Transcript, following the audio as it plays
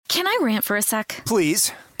Can I rant for a sec?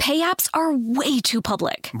 Please. Pay apps are way too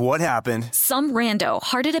public. What happened? Some rando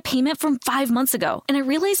hearted a payment from 5 months ago, and I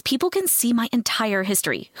realized people can see my entire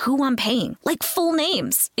history, who I'm paying, like full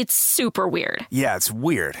names. It's super weird. Yeah, it's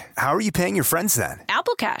weird. How are you paying your friends then?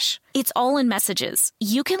 Apple Cash. It's all in messages.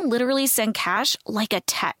 You can literally send cash like a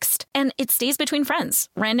text, and it stays between friends.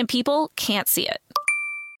 Random people can't see it.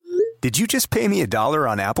 Did you just pay me $1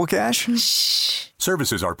 on Apple Cash? Shh.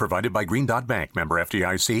 Services are provided by Green Dot Bank. Member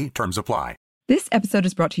FDIC. Terms apply. This episode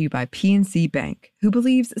is brought to you by PNC Bank, who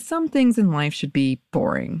believes some things in life should be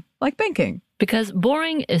boring, like banking. Because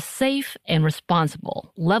boring is safe and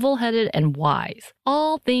responsible, level-headed and wise.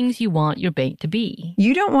 All things you want your bank to be.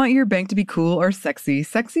 You don't want your bank to be cool or sexy.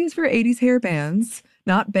 Sexy is for 80s hair bands,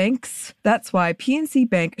 not banks. That's why PNC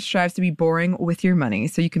Bank strives to be boring with your money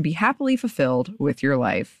so you can be happily fulfilled with your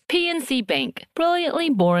life. PNC Bank,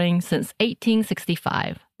 brilliantly boring since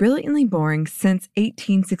 1865. Brilliantly Boring Since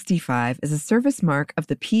 1865 is a service mark of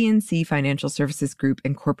the PNC Financial Services Group,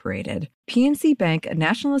 Incorporated. PNC Bank, a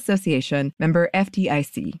National Association, member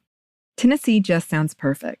FDIC. Tennessee just sounds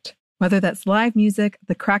perfect, whether that's live music,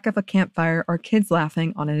 the crack of a campfire, or kids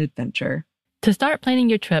laughing on an adventure. To start planning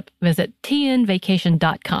your trip, visit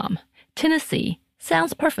tnvacation.com. Tennessee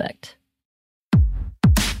sounds perfect.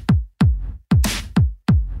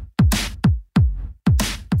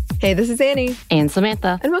 Hey, this is Annie. And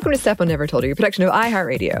Samantha. And welcome to Step On Never Told You, a production of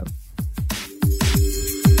iHeartRadio.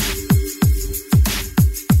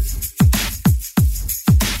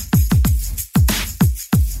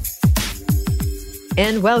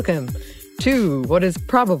 And welcome to what is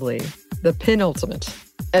probably the penultimate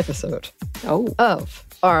episode of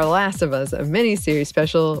our Last of Us miniseries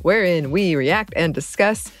special, wherein we react and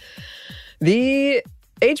discuss the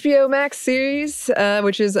HBO Max series,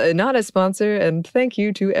 which is not a sponsor, and thank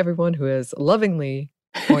you to everyone who has lovingly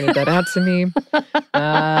pointed that out to me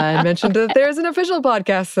and mentioned that there's an official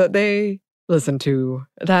podcast that they listen to.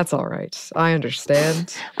 That's all right. I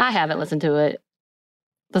understand. I haven't listened to it.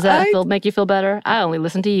 Does that make you feel better? I only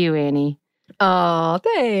listen to you, Annie. Oh,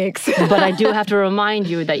 thanks. But I do have to remind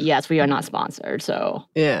you that, yes, we are not sponsored, so.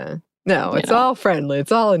 Yeah. No, it's all friendly.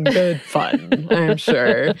 It's all in good fun, I'm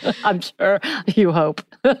sure. I'm sure. You hope.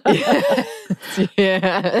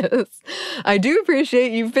 Yes. I do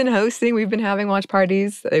appreciate you've been hosting. We've been having watch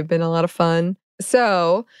parties. They've been a lot of fun.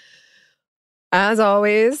 So, as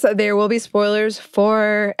always, there will be spoilers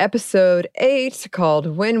for episode 8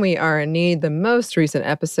 called When We Are in Need, the most recent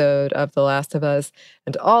episode of The Last of Us.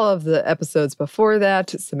 And all of the episodes before that,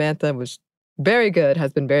 Samantha was very good,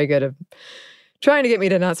 has been very good at trying to get me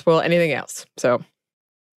to not spoil anything else. So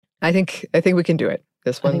I think we can do it.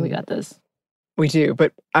 This one. I think we got this. We do,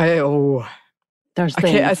 but there's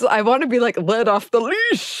things. I want to be like let off the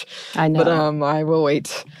leash. I know. But I will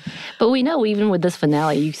wait. But we know even with this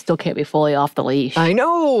finale, you still can't be fully off the leash. I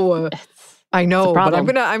know. But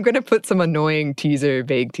I'm gonna put some annoying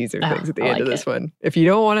vague teaser things at the end of this one. If you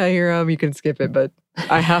don't want to hear them, you can skip it, but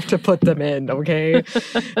I have to put them in, okay?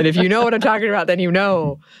 And if you know what I'm talking about, then you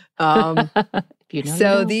know.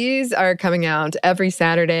 These are coming out every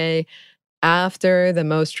Saturday after the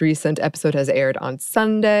most recent episode has aired on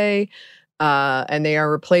Sunday. And they are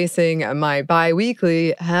replacing my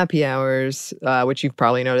bi-weekly happy hours, which you've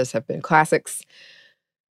probably noticed have been classics.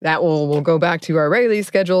 That we'll go back to our regularly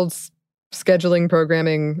scheduled scheduling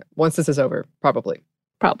programming once this is over, probably.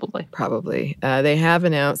 They have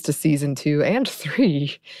announced a season 2 and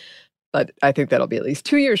 3, but I think that'll be at least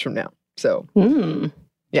 2 years from now. So,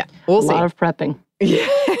 yeah, we'll see. A lot of prepping.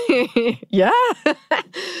 Yeah.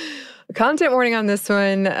 Content warning on this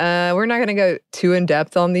one. We're not going to go too in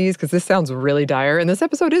depth on these because this sounds really dire, and this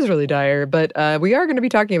episode is really dire, but we are going to be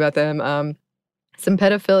talking about them. Some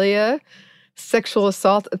pedophilia, sexual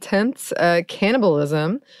assault attempts,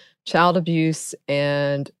 cannibalism, child abuse,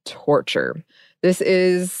 and torture. This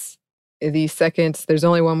is the second. There's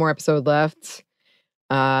only one more episode left.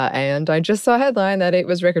 And I just saw a headline that it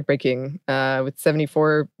was record-breaking with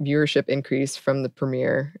 74 viewership increase from the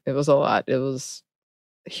premiere. It was a lot. It was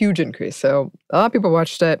a huge increase. So a lot of people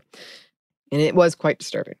watched it, and it was quite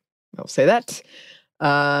disturbing. I'll say that.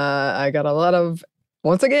 I got a lot of,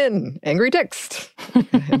 once again, angry text.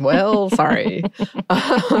 Well, sorry.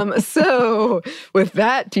 So with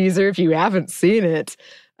that teaser, if you haven't seen it,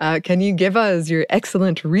 can you give us your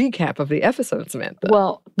excellent recap of the episode, Samantha?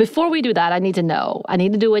 Well, before we do that, I need to know. I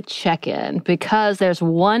need to do a check-in because there's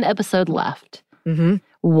one episode left. Mm-hmm.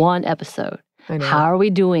 One episode. I know. How are we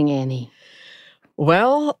doing, Annie?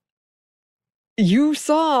 Well, you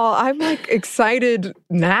saw, I'm like excited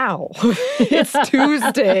now. It's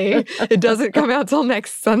Tuesday. It doesn't come out till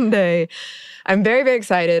next Sunday. I'm very, very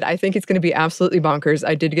excited. I think it's going to be absolutely bonkers.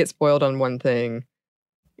 I did get spoiled on one thing.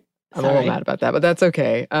 I'm a little mad about that, but that's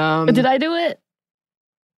okay. Did I do it?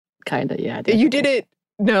 Kind of, yeah. You did it.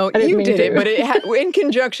 No, you did it, but in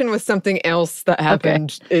conjunction with something else that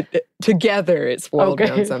happened. Together, it spoiled me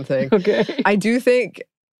on something. Okay. I do think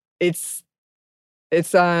it's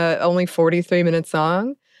only 43 minutes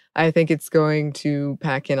long. I think it's going to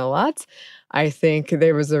pack in a lot. I think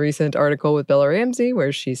there was a recent article with Bella Ramsey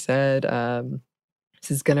where she said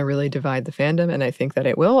this is going to really divide the fandom, and I think that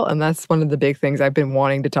it will. And that's one of the big things I've been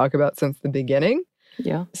wanting to talk about since the beginning.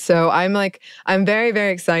 Yeah. So I'm very,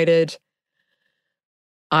 very excited.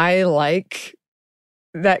 I like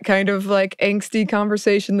that kind of like angsty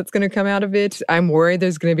conversation that's going to come out of it. I'm worried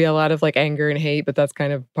there's going to be a lot of like anger and hate, but that's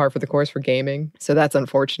kind of par for the course for gaming. So that's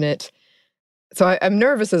unfortunate. So I'm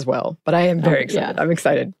nervous as well, but I am very excited. Yeah. I'm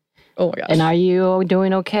excited. Oh my gosh. And are you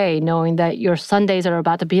doing okay knowing that your Sundays are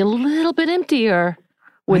about to be a little bit emptier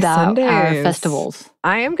without our festivals?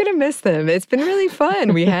 I am going to miss them. It's been really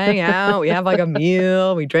fun. We hang out, we have like a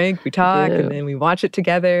meal, we drink, we talk, and then we watch it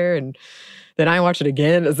together, and then I watch it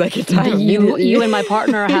again a second time. You and my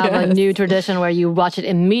partner have a new tradition where you watch it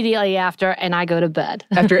immediately after, and I go to bed.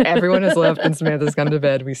 After everyone has left and Samantha's gone to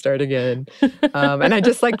bed, we start again. And I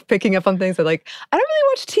just like picking up on things. I don't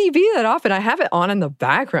really watch TV that often. I have it on in the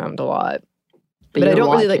background a lot. But I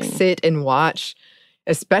don't really like sit and watch,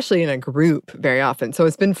 especially in a group, very often. So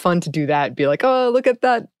it's been fun to do that. Be like, oh, look at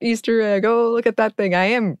that Easter egg. Oh, look at that thing.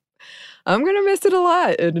 I'm going to miss it a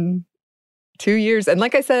lot in 2 years. And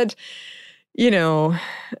like I said,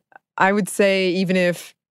 I would say even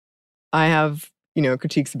if I have,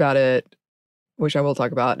 critiques about it, which I will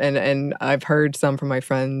talk about, and I've heard some from my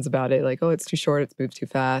friends about it, like, oh, it's too short, it's moved too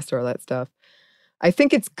fast, or all that stuff. I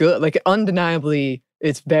think it's good. Like, undeniably,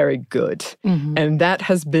 it's very good. Mm-hmm. And that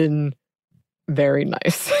has been very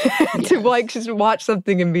nice to like just watch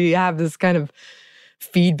something and have this kind of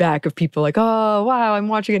feedback of people like, oh, wow, I'm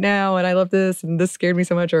watching it now and I love this and this scared me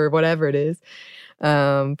so much, or whatever it is,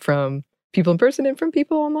 from people in person and from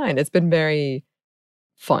people online. It's been very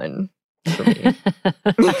fun for me.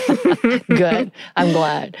 Good. I'm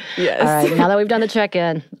glad. Yes. All right. Now that we've done the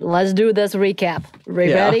check-in, let's do this recap.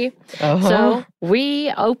 Ready? Uh-huh. So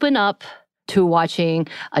we open up to watching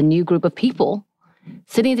a new group of people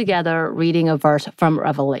sitting together reading a verse from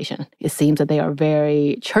Revelation. It seems that they are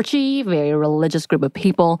very churchy, very religious group of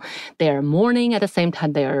people. They are mourning at the same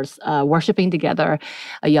time they're worshiping together.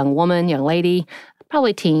 A young lady,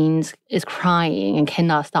 probably teens, is crying and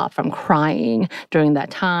cannot stop from crying during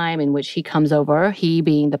that time in which he comes over. He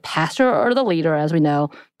being the pastor or the leader, as we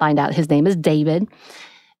know, find out his name is David.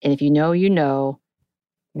 And if you know,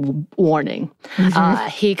 warning. Mm-hmm.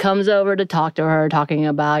 He comes over to talk to her, talking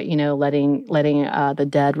about, letting the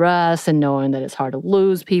dead rest and knowing that it's hard to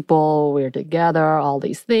lose people. We're together, all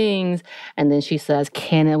these things. And then she says,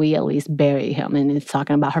 can we at least bury him? And it's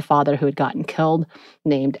talking about her father who had gotten killed,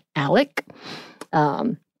 named Alec.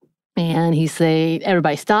 And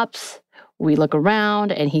everybody stops. We look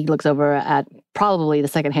around and he looks over at probably the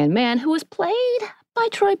second-hand man who was played by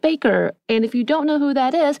Troy Baker. And if you don't know who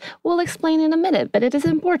that is, we'll explain in a minute, but it is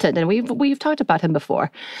important. And we've talked about him before.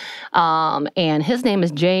 And his name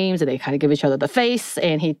is James, and they kind of give each other the face.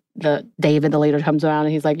 And David, the leader, comes around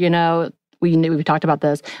and he's like, we talked about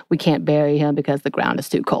this. We can't bury him because the ground is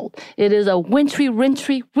too cold. It is a wintry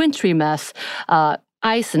mess.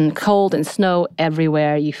 Ice and cold and snow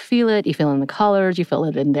everywhere. You feel it. You feel it in the colors. You feel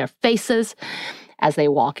it in their faces. As they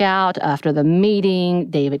walk out after the meeting,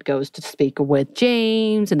 David goes to speak with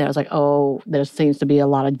James, and there's like, oh, there seems to be a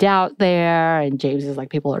lot of doubt there. And James is like,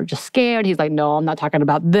 people are just scared. He's like, no, I'm not talking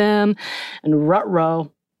about them. And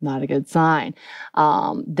ruh-roh, not a good sign.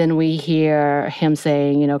 Then we hear him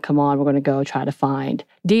saying, come on, we're going to go try to find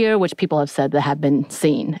deer, which people have said that have been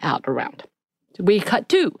seen out around. We cut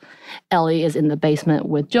to Ellie is in the basement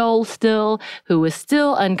with Joel still, who is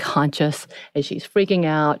still unconscious, and she's freaking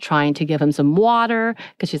out, trying to give him some water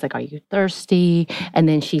because she's like, are you thirsty? And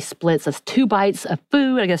then she splits us 2 bites of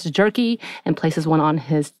food, I guess jerky, and places one on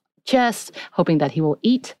his chest, hoping that he will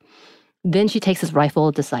eat. Then she takes his rifle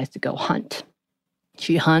and decides to go hunt.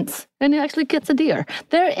 She hunts and actually gets a deer.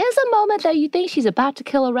 There is a moment that you think she's about to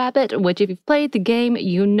kill a rabbit, which if you've played the game,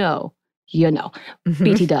 you know. Mm-hmm.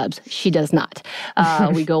 BT dubs, she does not.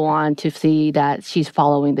 We go on to see that she's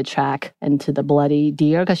following the track into the bloody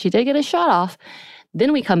deer because she did get a shot off.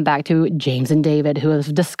 Then we come back to James and David, who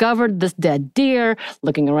have discovered this dead deer.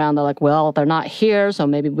 Looking around, they're like, well, they're not here, so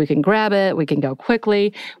maybe we can grab it. We can go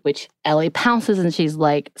quickly, which Ellie pounces and she's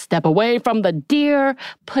like, step away from the deer,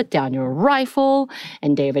 put down your rifle.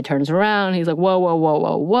 And David turns around and he's like, whoa, whoa, whoa,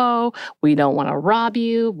 whoa, whoa. We don't want to rob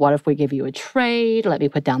you. What if we give you a trade? Let me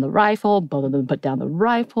put down the rifle. Both of them put down the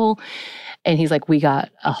rifle. And he's like, we got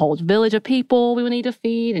a whole village of people we would need to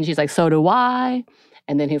feed. And she's like, so do I.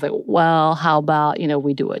 And then he's like, well, how about,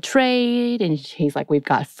 we do a trade? And he's like, we've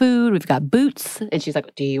got food, we've got boots. And she's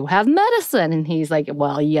like, do you have medicine? And he's like,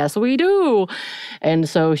 well, yes, we do. And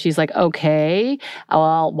so she's like, okay,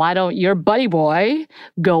 well, why don't your buddy boy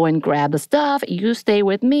go and grab the stuff? You stay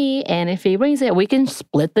with me. And if he brings it, we can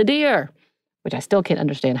split the deer. Which I still can't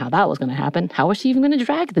understand how that was going to happen. How was she even going to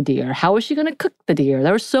drag the deer? How was she going to cook the deer?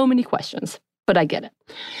 There were so many questions, but I get it.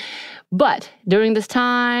 But during this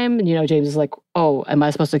time, James is like, oh, am I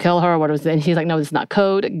supposed to kill her? What was it? And he's like, no, this is not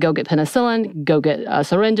code. Go get penicillin. Go get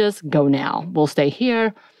syringes. Go now. We'll stay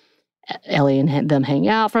here. Ellie and them hang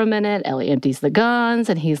out for a minute. Ellie empties the guns.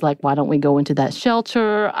 And he's like, why don't we go into that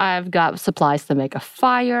shelter? I've got supplies to make a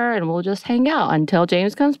fire. And we'll just hang out until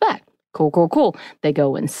James comes back. Cool. They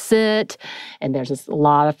go and sit, and there's a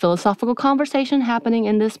lot of philosophical conversation happening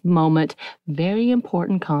in this moment. Very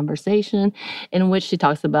important conversation in which she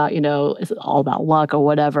talks about, it's all about luck or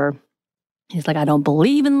whatever. He's like, I don't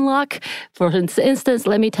believe in luck. For instance,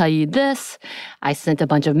 let me tell you this. I sent a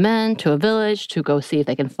bunch of men to a village to go see if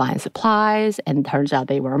they can find supplies, and it turns out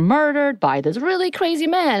they were murdered by this really crazy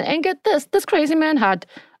man. And get this crazy man had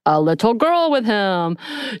a little girl with him.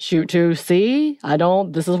 Shoot to see.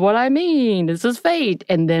 This is what I mean. This is fate.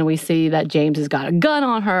 And then we see that James has got a gun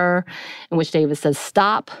on her, in which David says,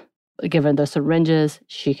 stop. Given the syringes,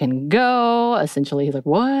 she can go. Essentially, he's like,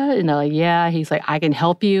 what? And they're like, yeah. He's like, I can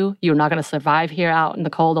help you. You're not going to survive here out in the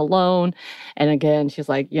cold alone. And again, she's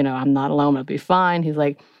like, I'm not alone. I'll be fine. He's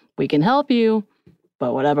like, we can help you.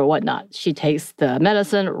 But whatever, whatnot. She takes the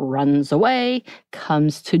medicine, runs away,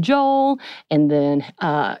 comes to Joel, and then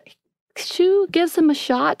Shu gives him a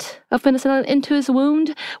shot of penicillin into his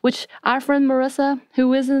wound, which our friend Marissa,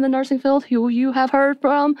 who is in the nursing field, who you have heard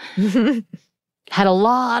from, had a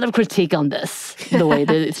lot of critique on this, the way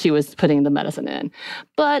that she was putting the medicine in.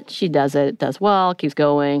 But she does well, keeps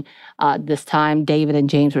going. This time, David and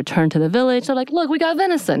James return to the village. They're like, look, we got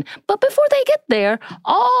venison. But before they get there,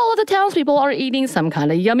 all of the townspeople are eating some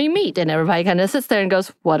kind of yummy meat. And everybody kind of sits there and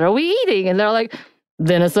goes, what are we eating? And they're like,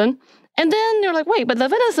 venison. And then they're like, wait, but the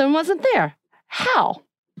venison wasn't there. How?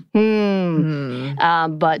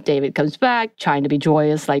 But David comes back trying to be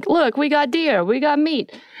joyous, like, look, we got deer, we got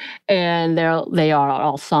meat. And they are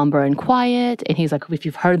all somber and quiet. And he's like, if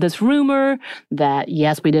you've heard this rumor that,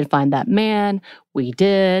 yes, we did find that man, we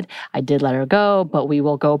did. I did let her go, but we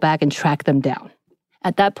will go back and track them down.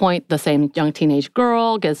 At that point, the same young teenage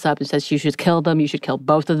girl gets up and says, you should kill them, you should kill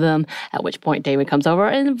both of them. At which point, David comes over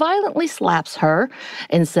and violently slaps her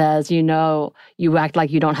and says, you act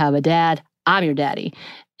like you don't have a dad. I'm your daddy.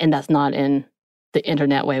 And that's not in the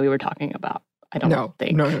internet way we were talking about. I don't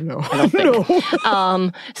think. No. I don't think.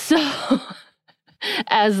 No. So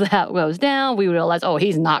as that goes down, we realize, oh,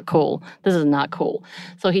 he's not cool. This is not cool.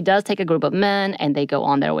 So he does take a group of men, and they go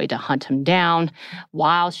on their way to hunt him down.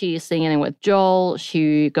 While she is singing with Joel,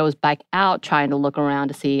 she goes back out trying to look around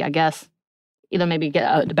to see, I guess, either maybe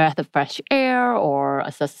get a breath of fresh air or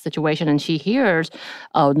assess the situation. And she hears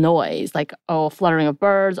a noise, like a fluttering of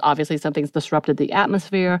birds. Obviously, something's disrupted the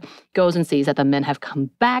atmosphere. Goes and sees that the men have come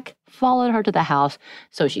back, followed her to the house.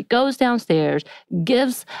 So she goes downstairs,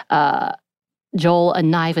 gives Joel a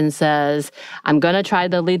knife and says, I'm going to try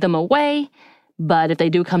to lead them away, but if they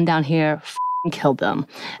do come down here, kill them.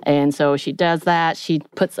 And so she does that. She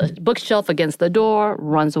puts a bookshelf against the door,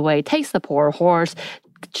 runs away, takes the poor horse,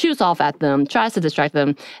 shoots off at them, tries to distract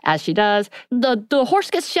them. As she does, the horse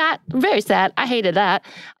gets shot. Very sad. I hated that.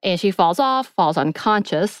 And she falls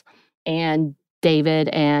unconscious. And David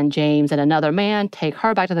and James and another man take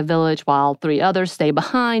her back to the village while 3 others stay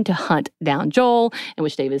behind to hunt down Joel, in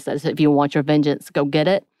which David says, if you want your vengeance, go get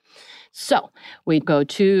it. So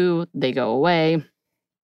they go away.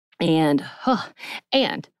 And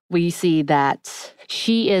we see that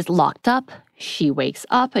she is locked up. She wakes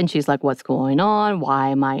up and she's like, what's going on? Why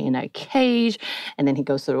am I in a cage? And then he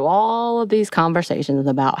goes through all of these conversations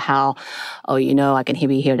about how, I can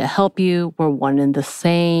be here to help you. We're one and the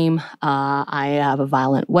same. I have a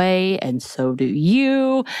violent way, and so do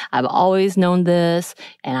you. I've always known this,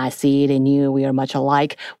 and I see it in you. We are much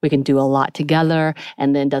alike. We can do a lot together.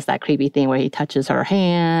 And then does that creepy thing where he touches her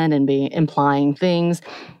hand and implying things,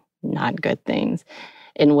 not good things.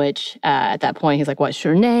 in which at that point he's like, what's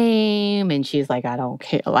your name? And she's like, I don't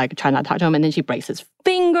care, like try not to talk to him. And then she breaks his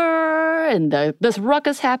finger and this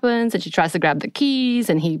ruckus happens and she tries to grab the keys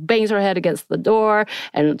and he bangs her head against the door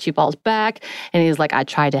and she falls back. And he's like, I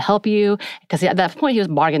tried to help you. Because at that point he was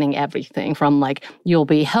bargaining everything from like, you'll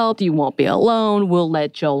be helped, you won't be alone, we'll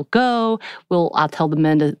let Joel go, I'll tell the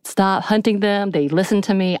men to stop hunting them, they listen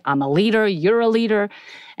to me, I'm a leader, you're a leader.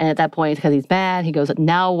 And at that point, because he's mad, he goes,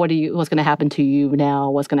 now what's going to happen to you now?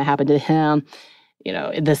 What's going to happen to him? You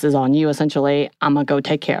know, this is on you, essentially. I'm going to go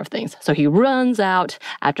take care of things. So he runs out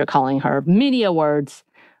after calling her many words,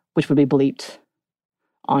 which would be bleeped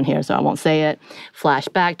on here, so I won't say it.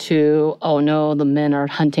 Flashback to, oh no, the men are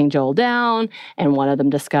hunting Joel down, and one of them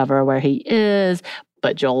discover where he is.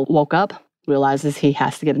 But Joel woke up, realizes he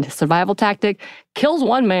has to get into survival tactic, kills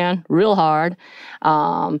one man real hard,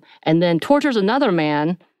 and then tortures another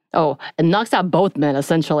man. And knocks out both men,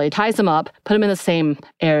 essentially. Ties them up, put them in the same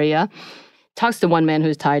area. Talks to one man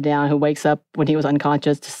who's tied down, who wakes up when he was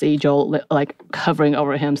unconscious to see Joel, like, hovering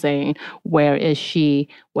over him, saying, where is she?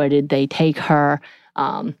 Where did they take her?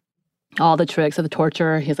 All the tricks of the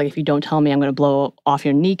torture. He's like, if you don't tell me, I'm going to blow off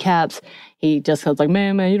your kneecaps. He just goes like,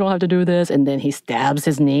 man, you don't have to do this. And then he stabs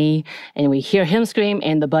his knee. And we hear him scream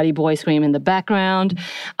and the buddy boy scream in the background.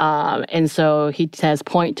 And so he says,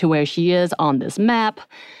 point to where she is on this map.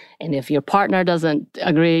 And if your partner doesn't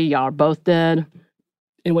agree, y'all are both dead.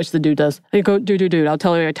 In which the dude does, hey, go, dude, I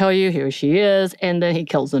tell you, here she is. And then he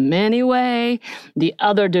kills him anyway. The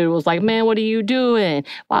other dude was like, man, what are you doing?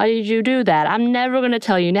 Why did you do that? I'm never going to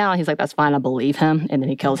tell you now. And he's like, that's fine, I believe him. And then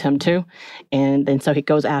he kills him too. And then so he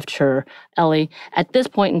goes after Ellie. At this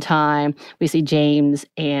point in time, we see James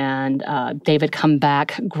and David come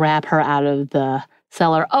back, grab her out of the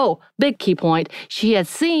cellar. Oh, big key point. She has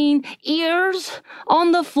seen ears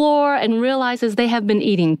on the floor and realizes they have been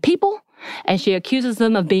eating people. And she accuses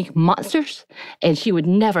them of being monsters. And she would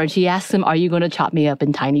never. And she asks him, are you going to chop me up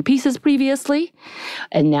in tiny pieces previously?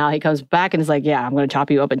 And now he comes back and is like, yeah, I'm going to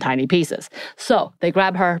chop you up in tiny pieces. So they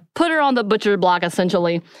grab her, put her on the butcher block,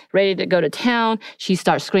 essentially, ready to go to town. She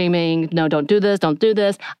starts screaming, no, don't do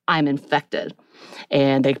this, I'm infected.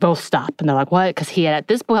 And they both stop. And they're like, what? Because he had at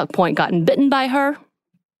this point gotten bitten by her.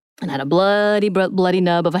 And had a bloody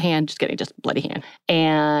nub of a hand. Just kidding, just bloody hand.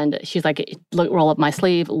 And she's like, look, roll up my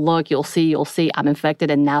sleeve. Look, you'll see, I'm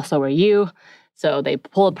infected, and now so are you. So they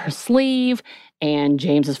pull up her sleeve, and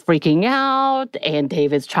James is freaking out, and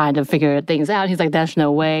David's trying to figure things out. He's like, there's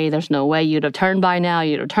no way. You'd have turned by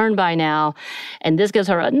now. And this gives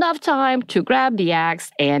her enough time to grab the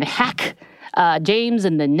axe and hack James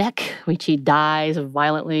in the neck, which he dies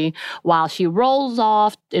violently, while she rolls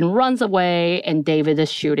off and runs away, and David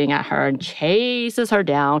is shooting at her and chases her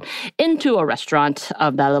down into a restaurant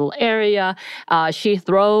of that little area. She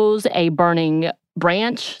throws a burning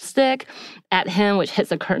branch stick at him, which hits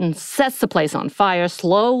the curtain, sets the place on fire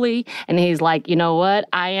slowly. And he's like, you know what?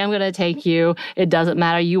 I am going to take you. It doesn't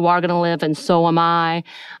matter. You are going to live, and so am I.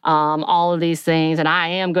 All of these things. And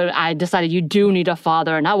I decided you do need a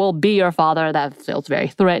father, and I will be your father. That feels very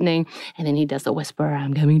threatening. And then he does a whisper,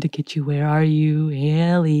 I'm coming to get you. Where are you,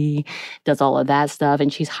 Ellie? Does all of that stuff.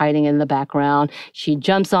 And she's hiding in the background. She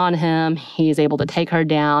jumps on him. He's able to take her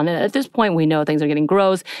down. And at this point, we know things are getting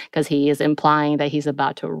gross because he is implying that he's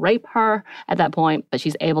about to rape her at that point, but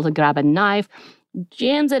she's able to grab a knife,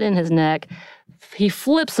 jams it in his neck. He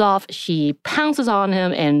flips off. She pounces on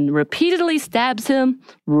him and repeatedly stabs him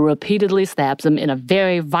in a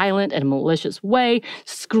very violent and malicious way,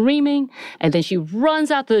 screaming. And then she runs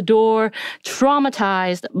out the door,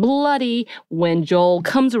 traumatized, bloody, when Joel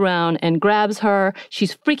comes around and grabs her.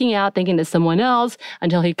 She's freaking out, thinking it's someone else,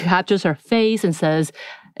 until he captures her face and says,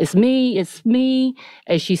 it's me.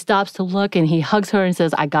 As she stops to look, and he hugs her and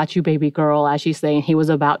says, I got you, baby girl, as she's saying he was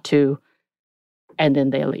about to. And then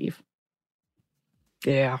they leave.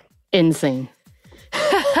 Yeah. Insane.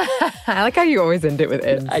 I like how you always end it with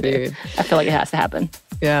ends, I do. dude. I feel like it has to happen.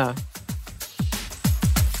 Yeah.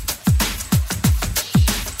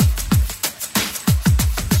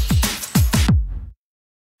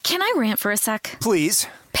 Can I rant for a sec? Please.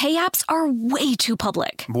 Pay apps are way too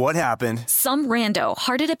public. What happened? Some rando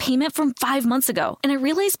hearted a payment from 5 months ago, and I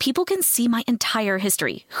realized people can see my entire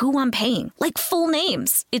history, who I'm paying, like full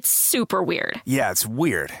names. It's super weird. Yeah, it's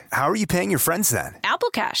weird. How are you paying your friends then? Apple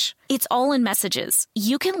Cash. It's all in messages.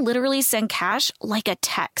 You can literally send cash like a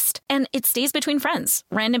text, and it stays between friends.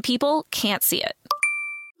 Random people can't see it.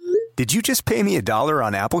 Did you just pay me $1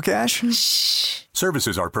 on Apple Cash? Shh.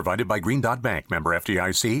 Services are provided by Green Dot Bank, member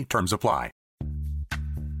FDIC. Terms apply.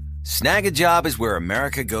 Snag a Job is where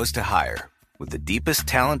America goes to hire, with the deepest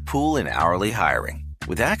talent pool in hourly hiring.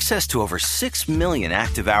 With access to over 6 million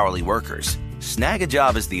active hourly workers, Snag a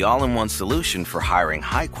Job is the all-in-one solution for hiring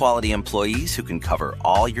high-quality employees who can cover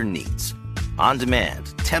all your needs. On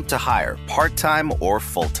demand, temp to hire, part-time or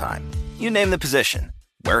full-time. You name the position.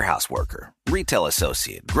 Warehouse worker, retail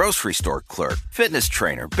associate, grocery store clerk, fitness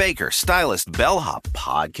trainer, baker, stylist, bellhop,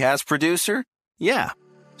 podcast producer. Yeah,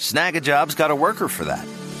 Snag a Job's got a worker for that.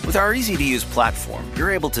 With our easy-to-use platform, you're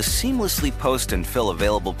able to seamlessly post and fill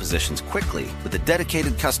available positions quickly with a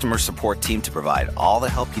dedicated customer support team to provide all the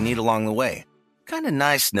help you need along the way. Kind of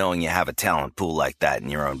nice knowing you have a talent pool like that in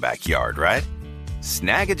your own backyard, right?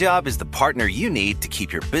 Snag a Job is the partner you need to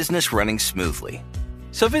keep your business running smoothly.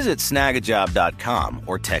 So visit snagajob.com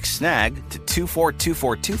or text snag to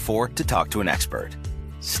 242424 to talk to an expert.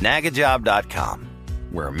 Snagajob.com,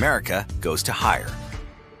 where America goes to hire.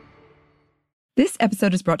 This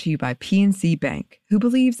episode is brought to you by PNC Bank, who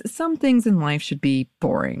believes some things in life should be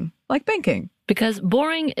boring, like banking. Because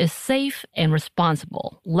boring is safe and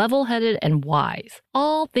responsible, level-headed and wise.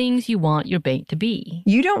 All things you want your bank to be.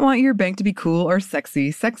 You don't want your bank to be cool or sexy.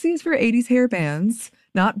 Sexy is for 80s hair bands,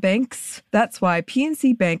 not banks. That's why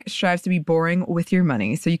PNC Bank strives to be boring with your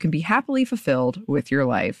money so you can be happily fulfilled with your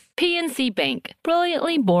life. PNC Bank,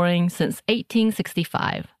 brilliantly boring since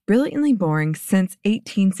 1865. Brilliantly Boring Since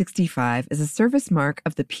 1865 is a service mark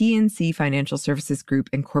of the PNC Financial Services Group,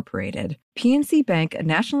 Incorporated. PNC Bank, a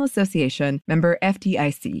National Association, member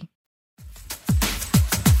FDIC.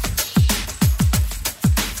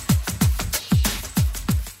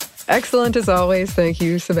 Excellent as always. Thank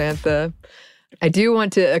you, Samantha. I do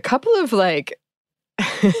want to, a couple of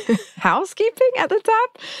housekeeping at the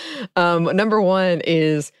top. Number one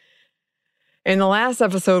is, in the last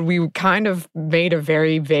episode, we kind of made a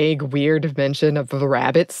very vague, weird mention of the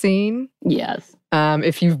rabbit scene. Yes.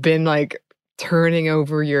 If you've been turning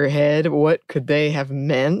over your head, what could they have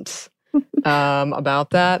meant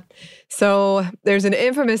about that? So there's an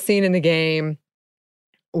infamous scene in the game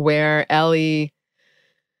where Ellie,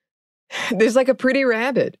 there's a pretty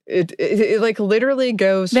rabbit. It literally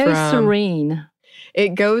goes very from serene. It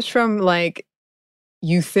goes from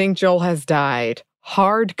you think Joel has died,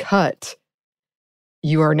 hard cut.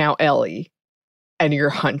 You are now Ellie, and you're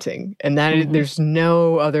hunting. And that there's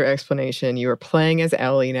no other explanation. You are playing as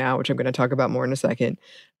Ellie now, which I'm going to talk about more in a second.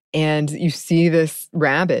 And you see this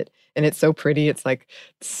rabbit, and it's so pretty. It's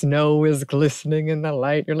snow is glistening in the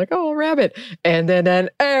light. You're oh, rabbit. And then an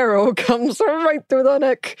arrow comes right through the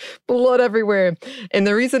neck, blood everywhere. And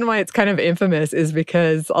the reason why it's kind of infamous is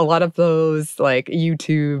because a lot of those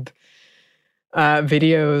YouTube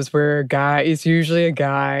videos where it's usually a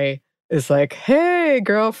guy, is hey,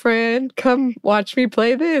 girlfriend, come watch me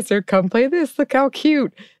play this, or come play this, look how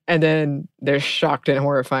cute. And then they're shocked and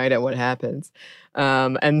horrified at what happens.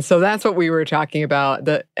 And so that's what we were talking about.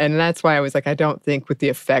 And that's why I was I don't think with the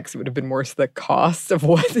effects, it would have been worth the cost of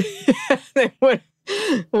what they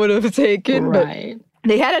would have taken. Right. But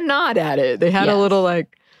they had a nod at it. They had a little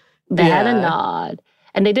They had a nod.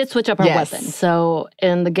 And they did switch up her weapon. So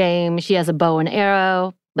in the game, she has a bow and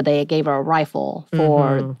arrow, but they gave her a rifle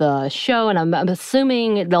for the show. And I'm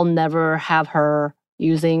assuming they'll never have her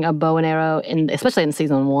using a bow and arrow, especially in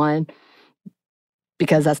season 1,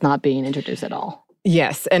 because that's not being introduced at all.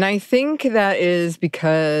 Yes. And I think that is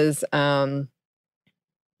because what I'm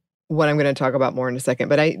going to talk about more in a second.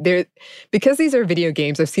 But because these are video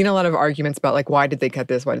games, I've seen a lot of arguments about why did they cut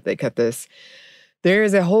this? Why did they cut this? There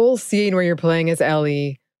is a whole scene where you're playing as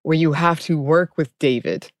Ellie where you have to work with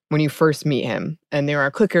David when you first meet him. And there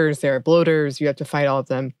are clickers, there are bloaters, you have to fight all of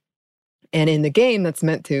them. And in the game, that's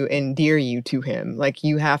meant to endear you to him.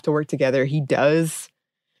 You have to work together. He does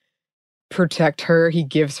protect her. He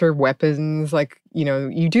gives her weapons.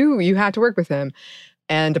 You have to work with him.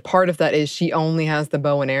 And a part of that is she only has the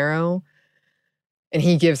bow and arrow. And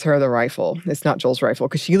he gives her the rifle. It's not Joel's rifle,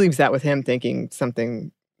 because she leaves that with him thinking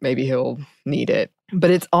maybe he'll need it. But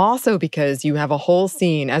it's also because you have a whole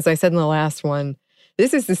scene, as I said in the last one,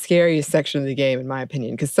 this is the scariest section of the game, in my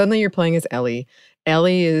opinion, because suddenly you're playing as Ellie.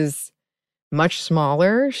 Ellie is much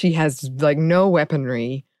smaller. She has no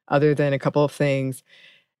weaponry other than a couple of things,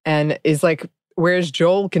 and is whereas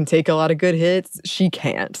Joel can take a lot of good hits, she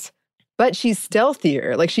can't. But she's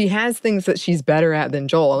stealthier. She has things that she's better at than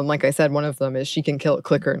Joel. And like I said, one of them is she can kill a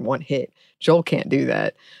clicker in one hit. Joel can't do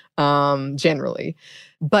that, generally.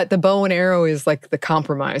 But the bow and arrow is the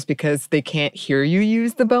compromise because they can't hear you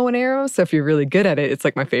use the bow and arrow. So if you're really good at it, it's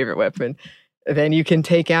my favorite weapon. Then you can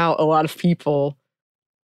take out a lot of people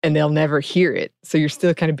and they'll never hear it. So you're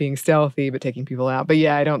still kind of being stealthy, but taking people out. But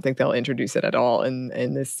yeah, I don't think they'll introduce it at all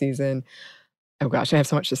in this season. Oh gosh, I have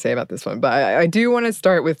so much to say about this one. But I do want to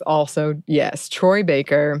start with also, yes, Troy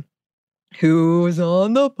Baker who's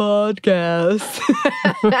on the podcast,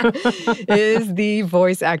 is the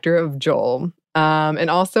voice actor of Joel. And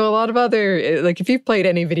also a lot of other, like if you've played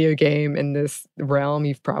any video game in this realm,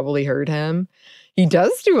 you've probably heard him. He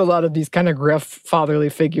does do a lot of these kind of gruff fatherly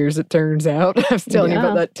figures, it turns out. I was telling you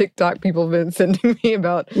about that TikTok people have been sending me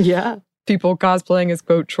about people cosplaying as,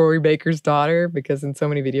 quote, Troy Baker's daughter, because in so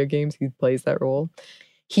many video games he plays that role.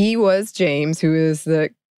 He was James, who is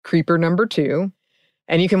the creeper number 2.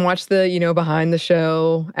 And you can watch the, behind the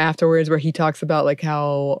show afterwards where he talks about like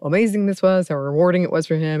how amazing this was, how rewarding it was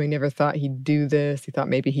for him. He never thought he'd do this. He thought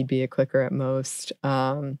maybe he'd be a clicker at most.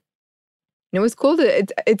 And it was cool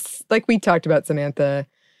it's like we talked about, Samantha.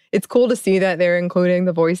 It's cool to see that they're including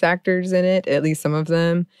the voice actors in it, at least some of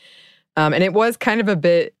them. And it was kind of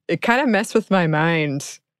it kind of messed with my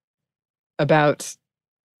mind about,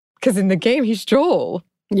 because in the game, he's Joel.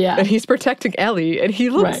 Yeah. And he's protecting Ellie, and he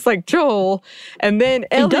looks like Joel. And then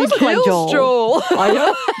Ellie does look like kills Joel. I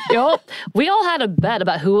know. Yep. We all had a bet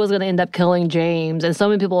about who was going to end up killing James, and so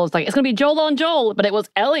many people was like, it's going to be Joel on Joel, but it was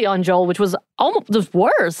Ellie on Joel, which was almost just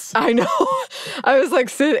worse. I know. I was like,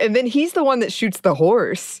 and then he's the one that shoots the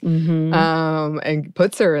horse, and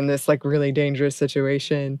puts her in this like really dangerous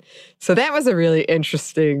situation. So that was a really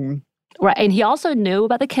interesting. Right, and he also knew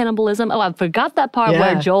about the cannibalism. Oh, I forgot that part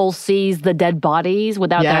where Joel sees the dead bodies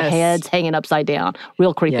without their heads hanging upside down.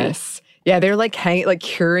 Real creepy. Yes. Yeah, they're like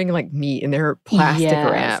curing like meat, and they're plastic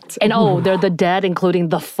wrapped. And they're the dead, including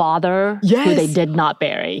the father, who they did not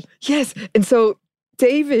bury. Yes, and so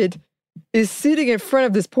David is sitting in front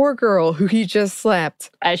of this poor girl who he just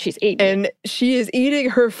slapped. As she's eating. And she is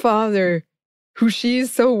eating her father, who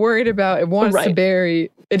she's so worried about and wants to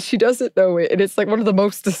bury. And she doesn't know it. And it's like one of the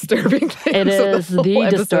most disturbing things. It is the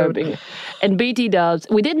disturbing. And BT Dubs,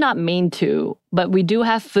 we did not mean to, but we do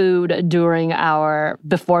have food during our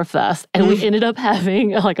Before Fest. And we ended up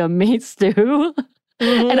having like a meat stew.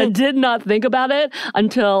 And I did not think about it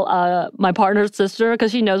until my partner's sister,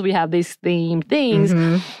 because she knows we have these themed things.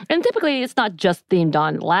 And typically it's not just themed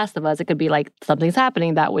on Last of Us. It could be like something's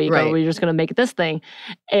happening that week, or we're just going to make this thing.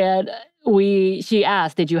 And she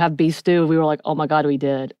asked, did you have beef stew? We were like, oh my God, we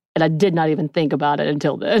did. And I did not even think about it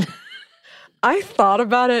until then. I thought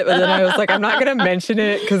about it, but then I was like, I'm not going to mention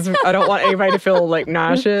it because I don't want anybody to feel like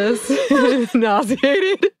nauseated.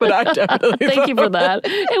 But I definitely Thank you for that.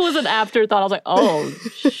 It was an afterthought. I was like, oh,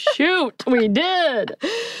 shoot, we did.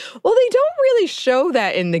 Well, they don't really show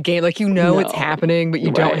that in the game. Like, it's happening, but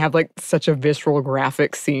you don't have like such a visceral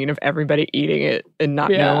graphic scene of everybody eating it and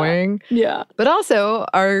not knowing. Yeah. But also,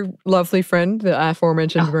 our lovely friend, the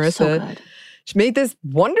aforementioned Marissa, so good. She made this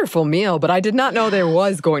wonderful meal, but I did not know there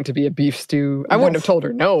was going to be a beef stew. I wouldn't have told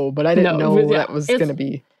her no, but I didn't know that was going to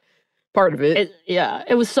be part of it.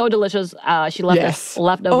 It was so delicious. She left us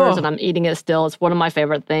leftovers, and I'm eating it still. It's one of my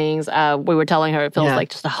favorite things. We were telling her it feels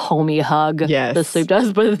like just a homey hug, the soup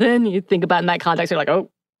does. But then you think about it in that context, you're like,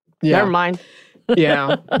 oh, never mind.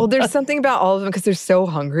 Well, there's something about all of them because they're so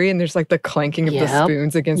hungry, and there's like the clanking of the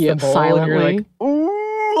spoons against the bowl, silently. And you're like, ooh.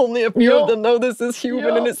 Only a few of them know this is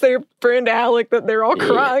human, and it's their friend Alec that they're all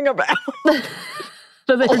crying about.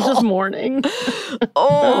 So they're just mourning.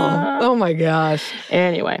 Oh my gosh.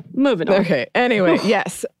 Anyway, moving on. Okay, anyway,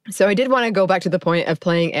 yes. So I did want to go back to the point of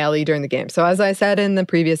playing Ellie during the game. So as I said in the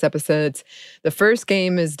previous episodes, the first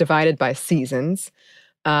game is divided by seasons,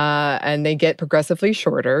 and they get progressively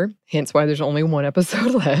shorter, hence why there's only one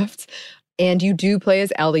episode left. And you do play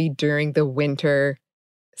as Ellie during the winter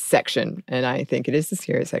section, and I think it is the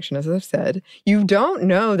scary section, as I've said. You don't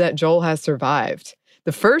know that Joel has survived.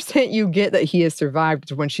 The first hint you get that he has survived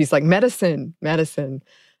is when she's like, medicine,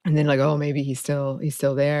 and then like, oh, maybe he's still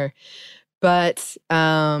there. But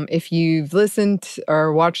if you've listened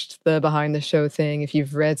or watched the behind the show thing, if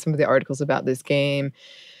you've read some of the articles about this game,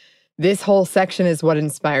 this whole section is what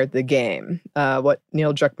inspired the game. What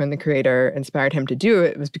Neil Druckmann, the creator, inspired him to do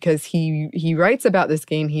it was because he writes about this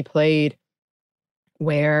game he played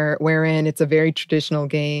wherein it's a very traditional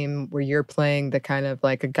game where you're playing the kind of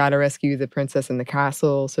like a gotta rescue the princess in the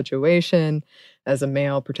castle situation as a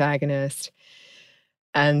male protagonist.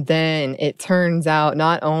 And then it turns out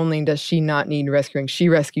not only does she not need rescuing, she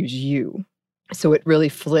rescues you. So it really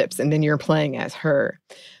flips, and then you're playing as her.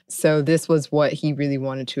 So this was what he really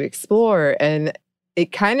wanted to explore. And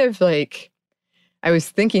it kind of like, I was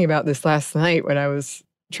thinking about this last night when I was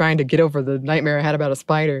trying to get over the nightmare I had about a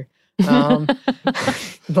spider.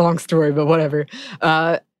 Long story, but whatever.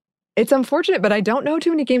 It's unfortunate, but I don't know too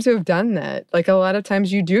many games who have done that. Like a lot of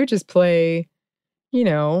times you do just play,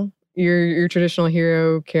 your traditional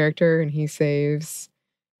hero character, and he saves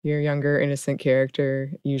your younger innocent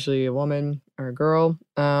character, usually a woman or a girl.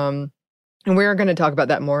 And we're going to talk about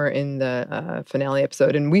that more in the finale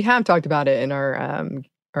episode. And we have talked about it in our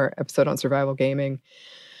episode on survival gaming,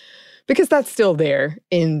 because that's still there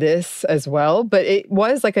in this as well. But it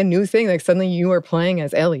was like a new thing. Like suddenly you are playing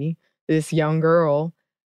as Ellie, this young girl,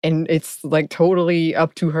 and it's like totally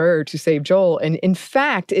up to her to save Joel. And in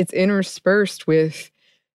fact, it's interspersed with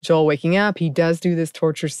Joel waking up. He does do this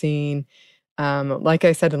torture scene. Like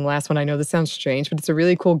I said in the last one, I know this sounds strange, but it's a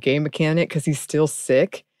really cool game mechanic because he's still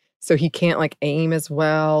sick. So he can't like aim as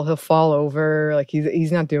well. He'll fall over. Like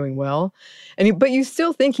he's not doing well. But you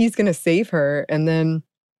still think he's going to save her. And then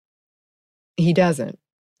he doesn't.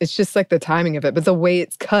 It's just like the timing of it. But the way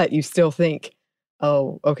it's cut, you still think,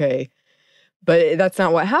 oh, okay. But that's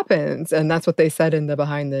not what happens. And that's what they said in the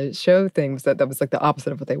behind the show things, that was like the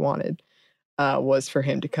opposite of what they wanted, was for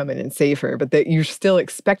him to come in and save her. But that you're still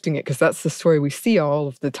expecting it because that's the story we see all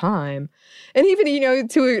of the time. And even,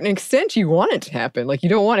 to an extent, you want it to happen. Like you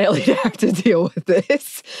don't want Ellie to have to deal with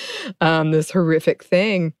this horrific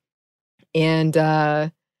thing. And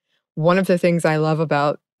one of the things I love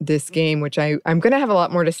about this game, which I'm going to have a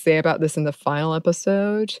lot more to say about this in the final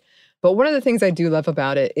episode, but one of the things I do love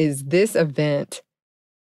about it is this event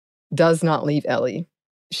does not leave Ellie.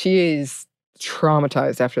 She is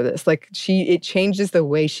traumatized after this. Like it changes the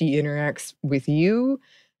way she interacts with you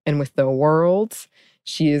and with the world.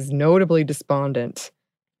 She is notably despondent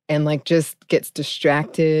and like just gets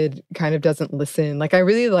distracted, kind of doesn't listen. Like I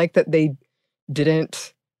really like that they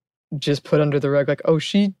didn't just put under the rug like, oh,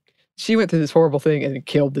 she went through this horrible thing and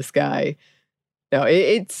killed this guy. No,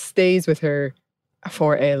 it stays with her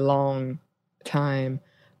for a long time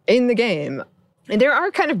in the game. And there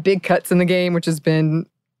are kind of big cuts in the game, which has been,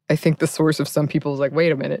 I think, the source of some people's like,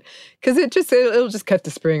 wait a minute. Because it'll just cut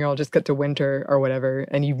to spring or it'll just cut to winter or whatever.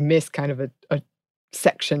 And you miss kind of a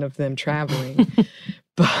section of them traveling.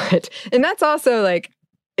 And that's also like,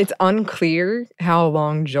 it's unclear how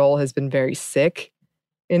long Joel has been very sick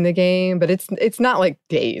in the game, but it's not like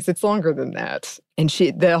days. It's longer than that. And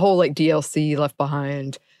the whole like DLC Left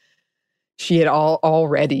Behind, she had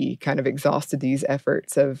already kind of exhausted these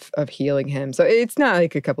efforts of healing him. So it's not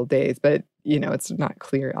like a couple days, but it's not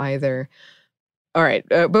clear either. All right,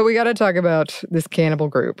 but we got to talk about this cannibal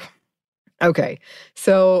group. Okay,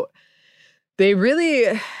 so they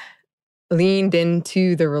really leaned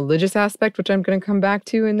into the religious aspect, which I'm going to come back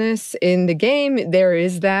to in this. In the game, there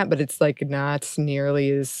is that, but it's like not nearly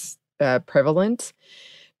as prevalent.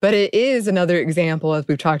 But it is another example, as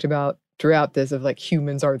we've talked about throughout this, of like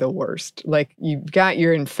humans are the worst. Like you've got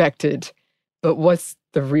your infected, but what's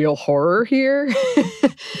the real horror here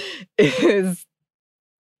is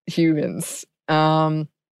humans. And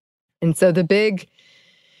so the big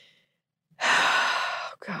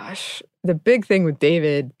thing with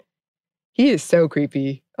David, he is so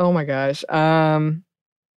creepy. Oh my gosh.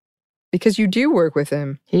 Because you do work with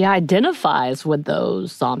him. He identifies with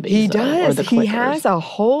those zombies. He does. Or the clickers. He has a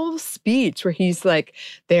whole speech where he's like,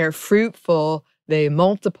 they're fruitful, they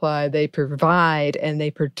multiply, they provide, and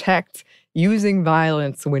they protect using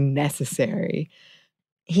violence when necessary.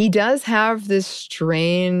 He does have this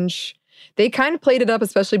strange, they kind of played it up,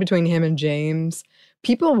 especially between him and James.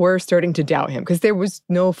 People were starting to doubt him because there was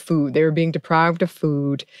no food. They were being deprived of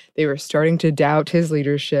food. They were starting to doubt his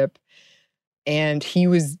leadership. And he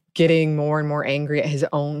was getting more and more angry at his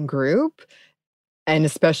own group, and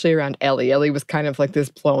especially around Ellie. Ellie was kind of like this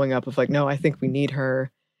blowing up of like, no, I think we need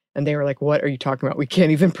her. And they were like, what are you talking about? We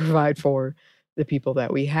can't even provide for the people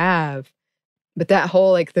that we have. But that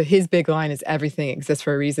whole, like, his big line is everything exists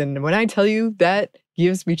for a reason. And when I tell you that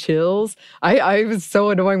gives me chills, I was so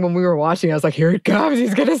annoying when we were watching. I was like, here it comes.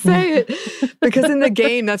 He's going to say it. Because in the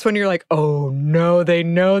game, that's when you're like, oh, no, they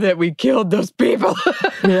know that we killed those people.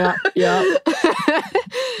 Yeah.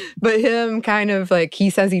 But him kind of like, he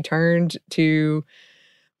says he turned to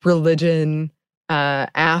religion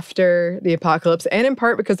after the apocalypse, and in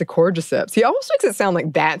part because of Cordyceps. He almost makes it sound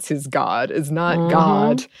like that's his God, is not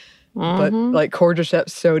God. But like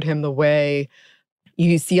Cordyceps showed him the way.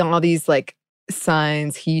 You see all these like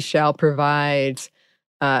signs, he shall provide,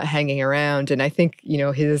 hanging around. And I think,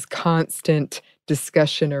 his constant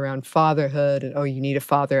discussion around fatherhood and, oh, you need a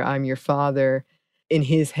father, I'm your father. In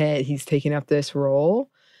his head, he's taking up this role.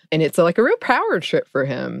 And it's like a real power trip for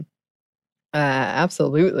him.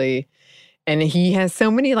 Absolutely. And he has so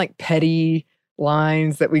many like petty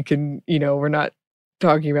lines that we can, we're not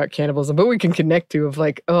talking about cannibalism, but we can connect to, of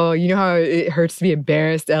like, oh, you know how it hurts to be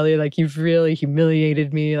embarrassed, Ellie? Like, you've really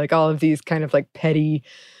humiliated me. Like all of these kind of like petty,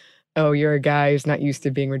 oh, you're a guy who's not used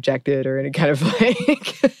to being rejected, or any kind of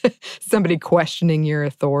like somebody questioning your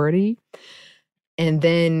authority. And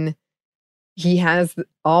then he has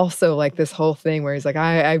also like this whole thing where he's like,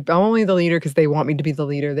 I'm only the leader because they want me to be the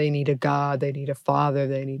leader. They need a God, they need a father,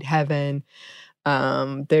 they need heaven.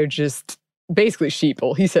 They're just basically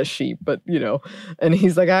sheeple. He says sheep, but and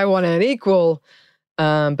he's like, I want an equal.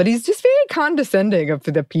 But he's just very condescending of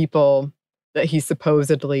the people that he's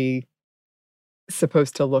supposedly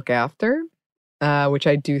supposed to look after, which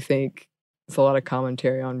I do think is a lot of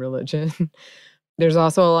commentary on religion. There's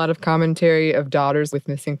also a lot of commentary of daughters with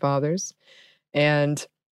missing fathers. And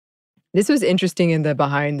this was interesting in the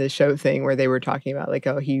behind the show thing where they were talking about like,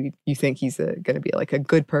 oh, you think he's going to be like a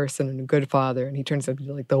good person and a good father, and he turns out to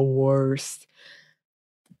be like the worst.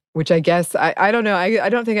 Which I guess, I don't know. I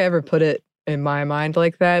don't think I ever put it in my mind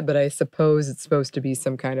like that, but I suppose it's supposed to be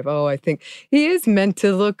some kind of, I think he is meant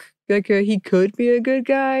to look like he could be a good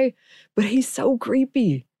guy, but he's so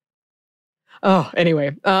creepy. Oh,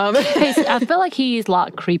 anyway. I feel like he's a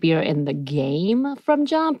lot creepier in the game from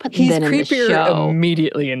Jump than in the show. He's creepier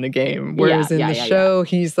immediately in the game, whereas in the show,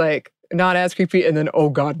 he's like not as creepy and then, oh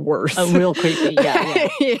God, worse. Real creepy, yeah.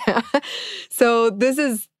 Yeah. So this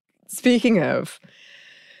is, speaking of,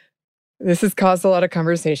 this has caused a lot of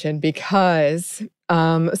conversation because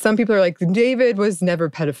some people are like, David was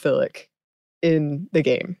never pedophilic in the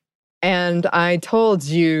game. And I told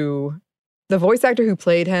you, the voice actor who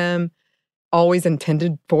played him always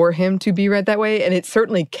intended for him to be read that way, and it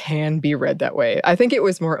certainly can be read that way. I think it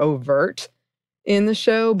was more overt in the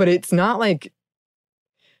show, but it's not like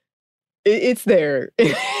it's there.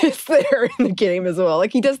 It's there in the game as well.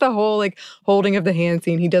 Like he does the whole like holding of the hand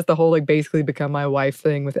scene. He does the whole like basically become my wife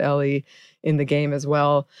thing with Ellie in the game as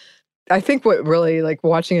well. I think what really like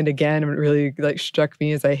watching it again really like struck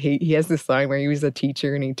me is he has this line where he was a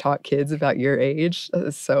teacher and he taught kids about your age. That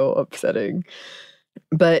is so upsetting.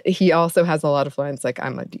 But he also has a lot of lines like,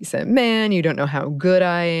 I'm a decent man. You don't know how good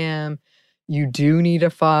I am. You do need a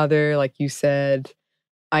father. Like you said,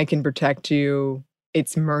 I can protect you.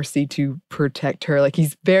 It's mercy to protect her. Like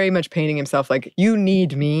he's very much painting himself like, you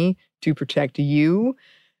need me to protect you.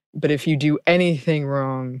 But if you do anything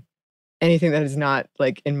wrong, anything that is not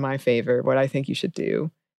like in my favor, what I think you should do,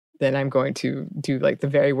 then I'm going to do like the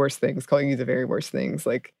very worst things, calling you the very worst things.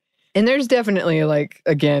 Like, and there's definitely like,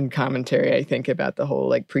 again, commentary, I think, about the whole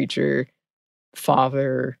like preacher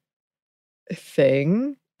father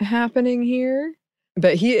thing happening here.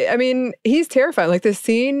 But he's terrifying. Like the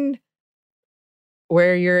scene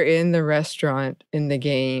where you're in the restaurant in the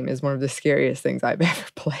game is one of the scariest things I've ever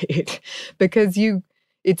played because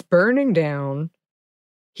it's burning down.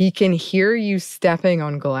 He can hear you stepping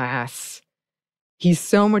on glass. He's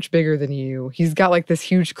so much bigger than you. He's got like this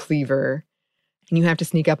huge cleaver and you have to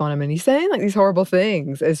sneak up on him and he's saying like these horrible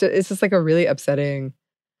things. It's just like a really upsetting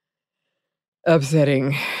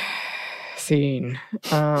scene.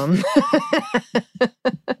 Well,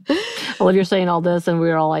 if you're saying all this and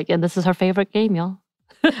we're all like, and this is her favorite game, y'all.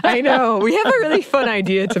 I know. We have a really fun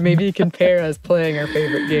idea to maybe compare us playing our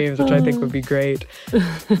favorite games, which I think would be great.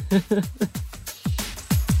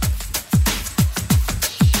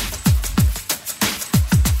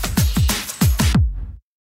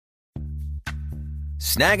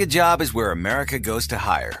 Snag a Job is where America goes to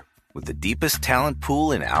hire, with the deepest talent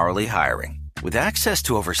pool in hourly hiring. With access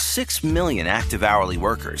to over 6 million active hourly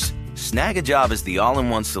workers, Snag a Job is the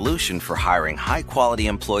all-in-one solution for hiring high-quality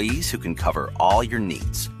employees who can cover all your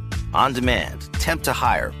needs. On demand, temp to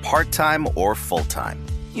hire, part-time or full-time.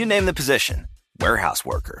 You name the position. Warehouse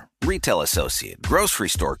worker, retail associate, grocery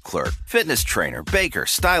store clerk, fitness trainer, baker,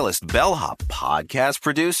 stylist, bellhop, podcast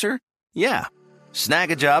producer. Yeah,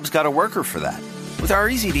 Snag a Job's got a worker for that. With our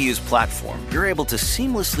easy-to-use platform, you're able to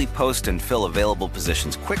seamlessly post and fill available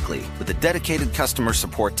positions quickly with a dedicated customer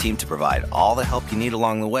support team to provide all the help you need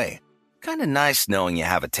along the way. Kind of nice knowing you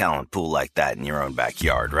have a talent pool like that in your own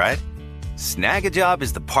backyard, right? Snag a Job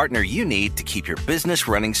is the partner you need to keep your business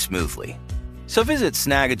running smoothly. So visit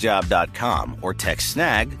snagajob.com or text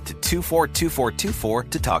snag to 242424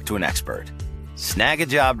 to talk to an expert.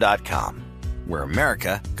 Snagajob.com, where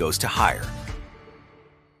America goes to hire.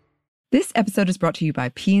 This episode is brought to you by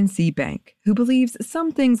PNC Bank, who believes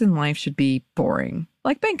some things in life should be boring,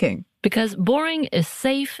 like banking. Because boring is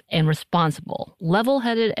safe and responsible,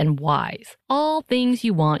 level-headed and wise. All things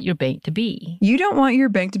you want your bank to be. You don't want your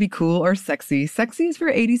bank to be cool or sexy. Sexy is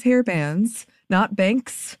for 80s hair bands, not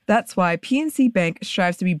banks. That's why PNC Bank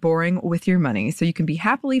strives to be boring with your money so you can be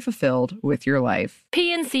happily fulfilled with your life.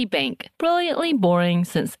 PNC Bank, brilliantly boring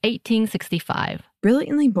since 1865.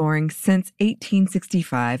 Brilliantly Boring Since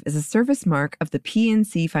 1865 is a service mark of the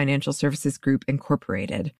PNC Financial Services Group,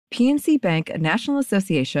 Incorporated. PNC Bank, a National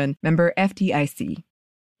Association, member FDIC.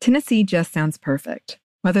 Tennessee just sounds perfect.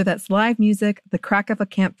 Whether that's live music, the crack of a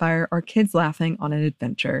campfire, or kids laughing on an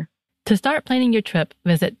adventure. To start planning your trip,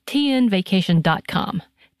 visit tnvacation.com.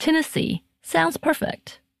 Tennessee sounds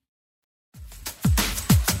perfect.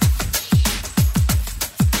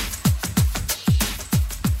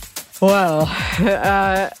 Well,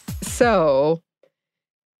 so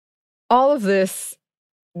all of this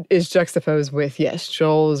is juxtaposed with, yes,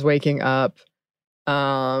 Joel is waking up.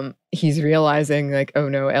 He's realizing like, oh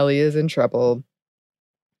no, Ellie is in trouble.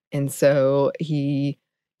 And so he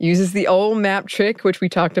uses the old map trick, which we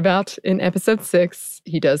talked about in episode 6.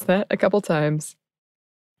 He does that a couple times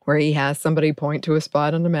where he has somebody point to a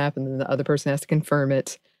spot on the map and then the other person has to confirm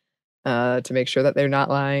it to make sure that they're not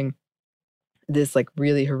lying. This like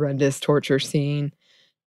really horrendous torture scene.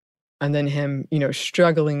 And then him,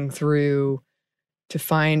 struggling through to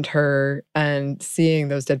find her and seeing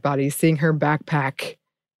those dead bodies, seeing her backpack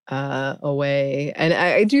away. And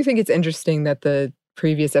I do think it's interesting that the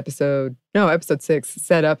previous episode 6,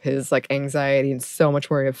 set up his like anxiety and so much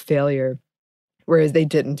worry of failure, whereas they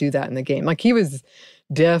didn't do that in the game. Like he was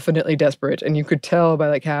definitely desperate, and you could tell by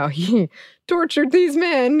like how he tortured these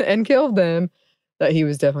men and killed them that he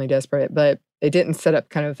was definitely desperate. But it didn't set up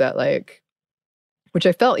kind of that like, which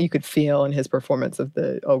I felt you could feel in his performance of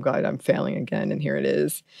the, oh God, I'm failing again, and here it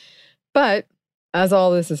is. But as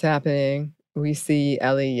all this is happening, we see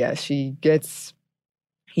Ellie,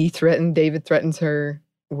 David threatens her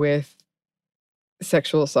with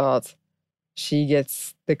sexual assault. She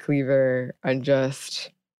gets the cleaver and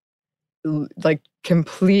just like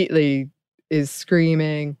completely is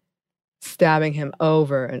screaming, stabbing him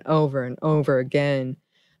over and over and over again,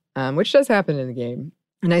 which does happen in the game.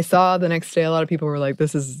 And I saw the next day a lot of people were like,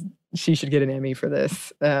 she should get an Emmy for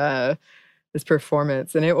this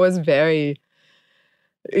performance. And it was very,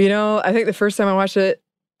 I think the first time I watched it,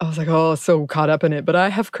 I was like, oh, so caught up in it. But I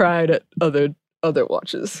have cried at other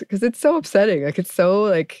watches because it's so upsetting. Like it's so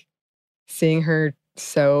like seeing her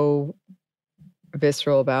so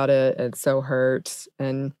visceral about it and so hurt.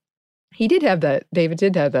 And David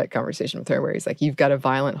did have that conversation with her where he's like, you've got a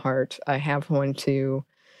violent heart. I have one too.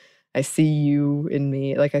 I see you in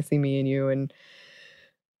me, like I see me in you. And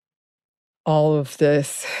all of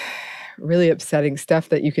this really upsetting stuff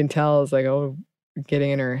that you can tell is like, getting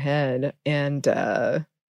in her head. And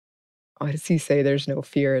why does he say there's no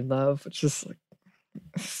fear in love? Which is like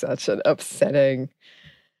such an upsetting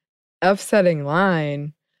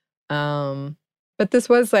line. But this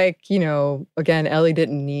was like, again, Ellie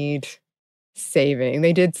didn't need saving.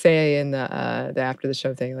 They did say in the after the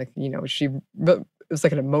show thing, like, it was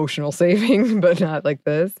like an emotional saving, but not like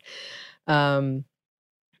this. And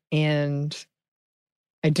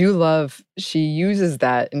I do love she uses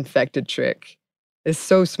that infected trick. It's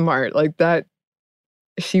so smart. Like that.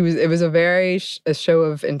 It was a show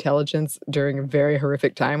of intelligence during a very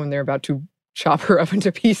horrific time when they're about to chop her up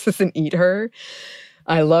into pieces and eat her.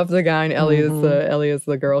 I love the guy, and Ellie is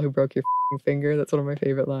the girl who broke your finger. That's one of my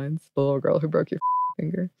favorite lines. The little girl who broke your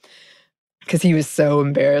finger. Because he was so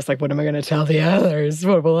embarrassed. Like, what am I going to tell the others?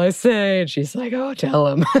 What will I say? And she's like, oh, tell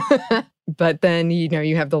him. But then,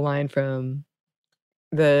 you have the line from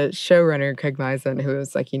the showrunner, Craig Mazin, who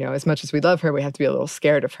was like, as much as we love her, we have to be a little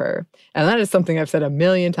scared of her. And that is something I've said a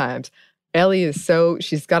million times. Ellie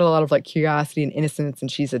she's got a lot of like curiosity and innocence,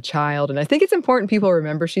 and she's a child. And I think it's important people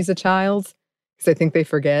remember she's a child because I think they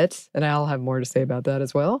forget. And I'll have more to say about that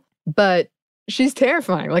as well. But she's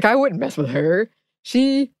terrifying. Like, I wouldn't mess with her.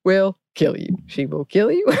 She will kill you. She will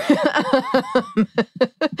kill you.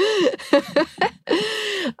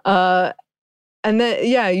 And then,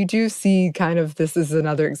 you do see kind of, this is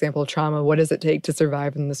another example of trauma. What does it take to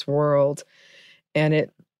survive in this world? And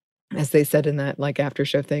it, as they said in that like after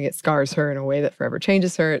show thing, it scars her in a way that forever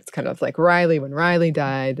changes her. It's kind of like Riley, when Riley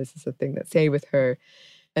died, this is the thing that stayed with her.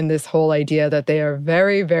 And this whole idea that they are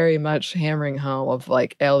very, very much hammering home of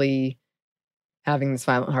like Ellie having this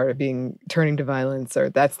violent heart of turning to violence, or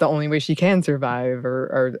that's the only way she can survive,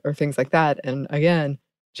 or things like that. And again,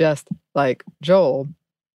 just like Joel.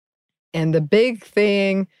 And the big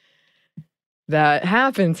thing that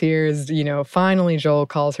happens here is, finally Joel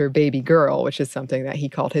calls her baby girl, which is something that he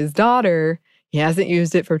called his daughter. He hasn't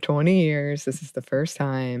used it for 20 years. This is the first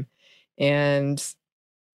time. And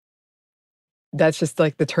that's just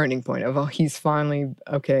like the turning point of, he's finally,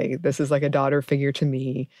 okay, this is like a daughter figure to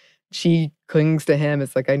me. She clings to him.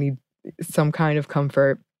 It's like, I need some kind of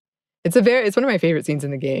comfort. It's one of my favorite scenes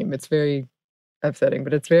in the game. It's very upsetting,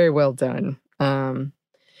 but it's very well done.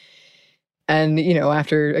 And,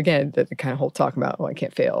 after, again, the kind of whole talk about, I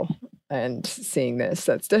can't fail, and seeing this,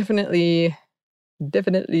 that's definitely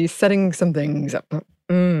setting some things up.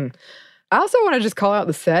 I also want to just call out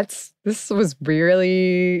the sets. This was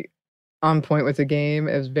really on point with the game.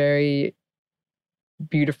 It was very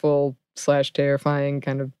beautiful / terrifying,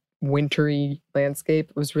 kind of wintry landscape.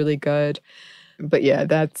 It was really good. But yeah,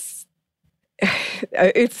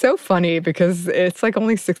 it's so funny because it's like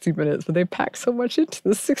only 60 minutes, but they pack so much into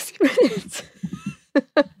the 60 minutes.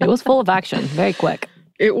 It was full of action, very quick.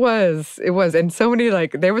 It was. And so many,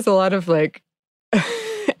 there was a lot of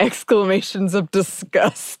exclamations of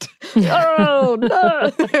disgust. Oh, no.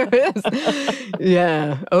 There is.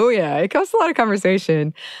 Yeah. Oh, yeah. It caused a lot of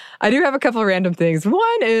conversation. I do have a couple of random things.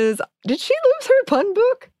 One is, did she lose her pun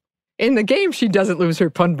book? In the game, she doesn't lose her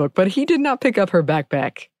pun book, but he did not pick up her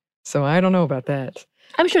backpack. So I don't know about that.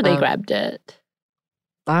 I'm sure they grabbed it.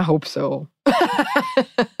 I hope so.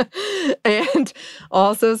 And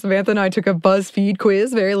also, Samantha and I took a BuzzFeed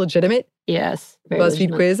quiz, very legitimate. Yes.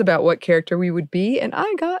 BuzzFeed quiz about what character we would be, and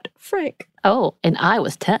I got Frank. Oh, and I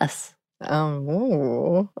was Tess.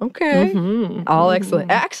 Oh, okay. Mm-hmm. All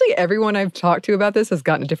excellent. Actually, everyone I've talked to about this has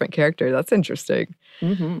gotten a different character. That's interesting.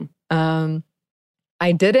 Mm-hmm.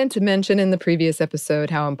 I didn't mention in the previous episode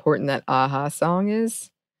how important that Aha song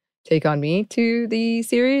is, Take On Me, to the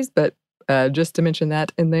series, but just to mention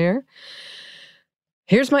that in there.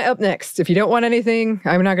 Here's my up next. If you don't want anything,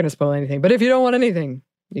 I'm not going to spoil anything, but if you don't want anything,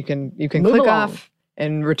 you can click off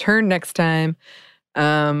and return next time.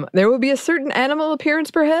 There will be a certain animal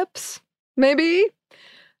appearance, perhaps, maybe.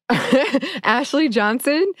 Ashley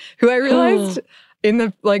Johnson, who I realized in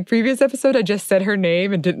the previous episode, I just said her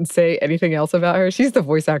name and didn't say anything else about her. She's the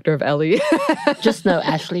voice actor of Ellie. Just know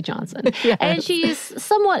Ashley Johnson. Yes. And she's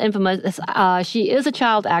somewhat infamous. She is a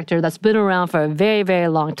child actor that's been around for a very, very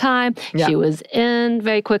long time. Yeah. She was in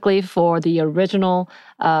very quickly for the original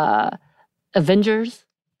Avengers.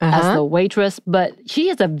 As the waitress, but she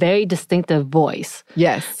has a very distinctive voice.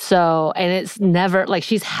 Yes. So, and it's never,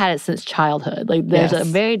 she's had it since childhood. There's a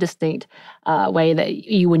very distinct way that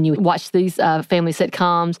when you watch these family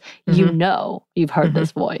sitcoms, you know you've heard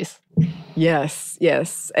this voice. Yes,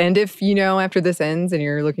 yes. And if, after this ends and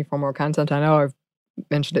you're looking for more content, I know I've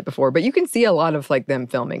mentioned it before, but you can see a lot of them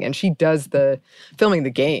filming, and she does the filming the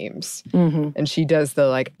games, and she does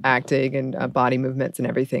the acting and body movements and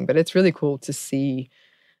everything. But it's really cool to see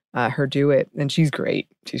her do it, and she's great.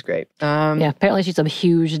 She's great. Yeah, apparently she's a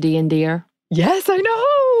huge D&Der. Yes, I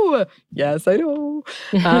know. Yes, I know.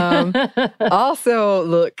 Also,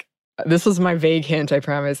 look, this was my vague hint, I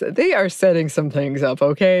promise. They are setting some things up,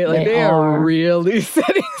 okay? They are really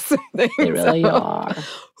setting some things up. They really are.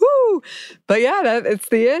 Woo! But yeah, it's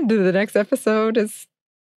the end of the next episode. That's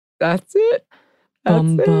it.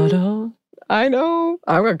 That's it. I know.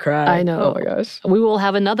 I'm going to cry. I know. Oh my gosh. We will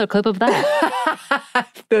have another clip of that.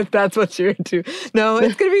 That's what you're into. No,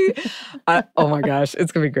 it's going to be, oh my gosh,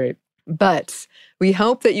 it's going to be great. But we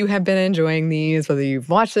hope that you have been enjoying these, whether you've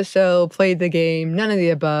watched the show, played the game, none of the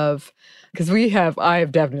above. Because I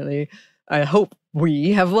hope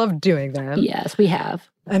we have loved doing them. Yes, we have.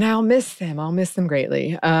 And I'll miss them. I'll miss them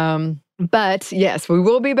greatly. But yes, we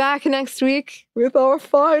will be back next week with our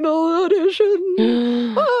final audition.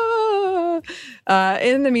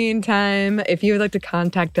 In the meantime, if you would like to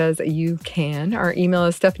contact us, you can. Our email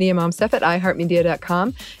is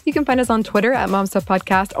stephanieandmomstuff@iheartmedia.com. You can find us on Twitter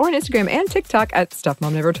 @momstuffpodcast or on Instagram and TikTok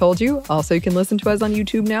 @stuffmomnevertoldyou. Also, you can listen to us on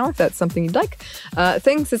YouTube now if that's something you'd like.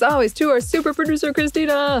 Thanks as always to our super producer,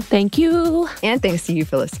 Christina. Thank you. And thanks to you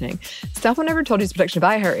for listening. Stuff Mom Never Told You is a production of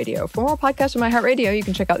iHeartRadio. For more podcasts from iHeartRadio, you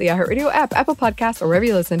can check out the iHeartRadio app, Apple Podcasts, or wherever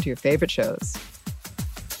you listen to your favorite shows.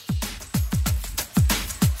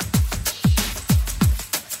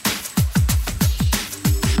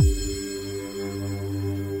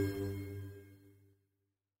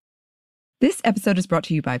 This episode is brought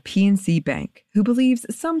to you by PNC Bank, who believes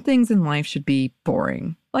some things in life should be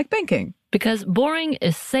boring, like banking. Because boring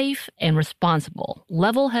is safe and responsible,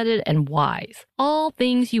 level-headed and wise. All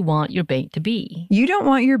things you want your bank to be. You don't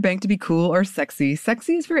want your bank to be cool or sexy.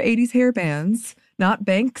 Sexy is for 80s hair bands, not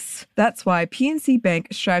banks. That's why PNC Bank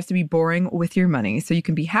strives to be boring with your money so you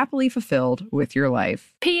can be happily fulfilled with your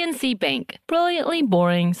life. PNC Bank, brilliantly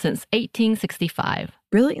boring since 1865.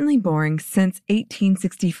 Brilliantly Boring Since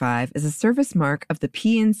 1865 is a service mark of the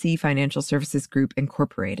PNC Financial Services Group,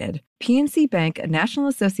 Incorporated. PNC Bank, a National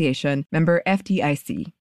Association, member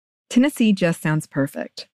FDIC. Tennessee just sounds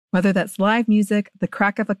perfect. Whether that's live music, the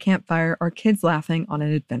crack of a campfire, or kids laughing on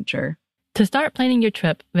an adventure. To start planning your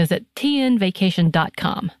trip, visit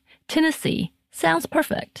tnvacation.com. Tennessee sounds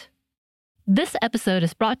perfect. This episode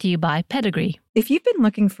is brought to you by Pedigree. If you've been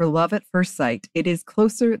looking for love at first sight, it is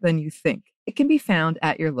closer than you think. It can be found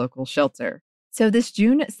at your local shelter. So this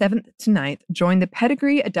June 7th to 9th, join the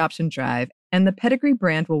Pedigree Adoption Drive and the Pedigree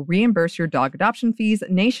brand will reimburse your dog adoption fees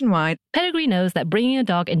nationwide. Pedigree knows that bringing a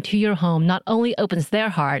dog into your home not only opens their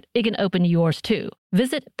heart, it can open yours too.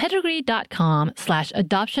 Visit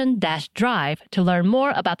pedigree.com/adoption-drive to learn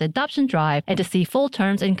more about the adoption drive and to see full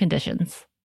terms and conditions.